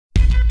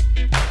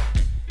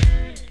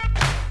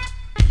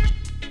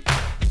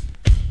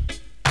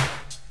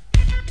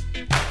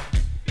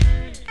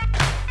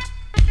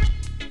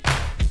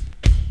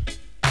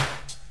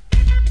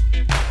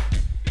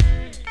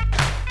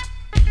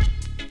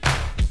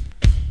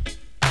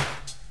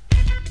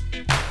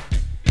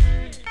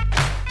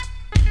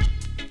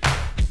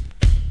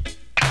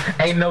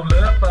Ain't no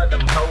love for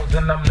them hoes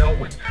and I'm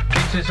knowing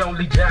bitches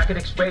only jacket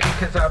X-rated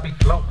cause I be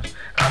flowing.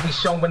 I be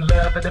showing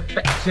love and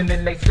affection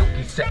in they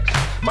silky sections.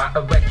 My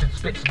erection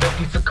spits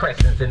milky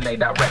secretions in they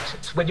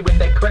directions. When you in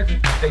they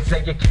presence, they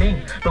say you're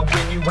king, but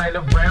when you ain't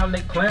around,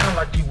 they clown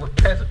like you a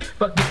peasant.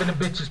 Fuck giving the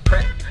bitches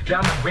present,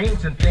 diamond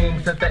rings and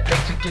things of that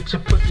nature. Get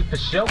your pussy for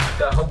show,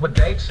 the whole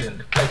addiction,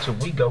 the place where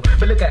we go.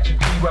 But look at you,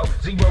 hero,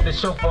 zero to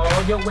show for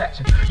all your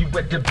action. You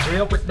went to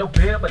jail with no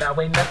bill, but now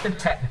ain't nothing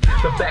happening.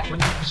 But back when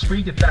you was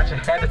street, you thought you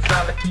had a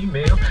solid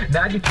female.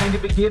 Now you can't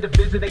even get a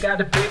visit, they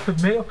got a big for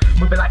meal.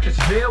 Moving like a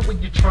snail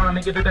when you trying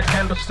to get her to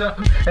handle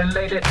something. And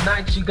late at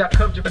night, she got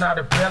cum dripping out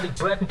her belly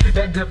button.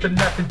 That good for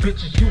nothing,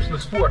 bitch is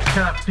useless for a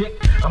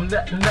convict. I'm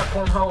nutting up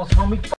on hoes, homie.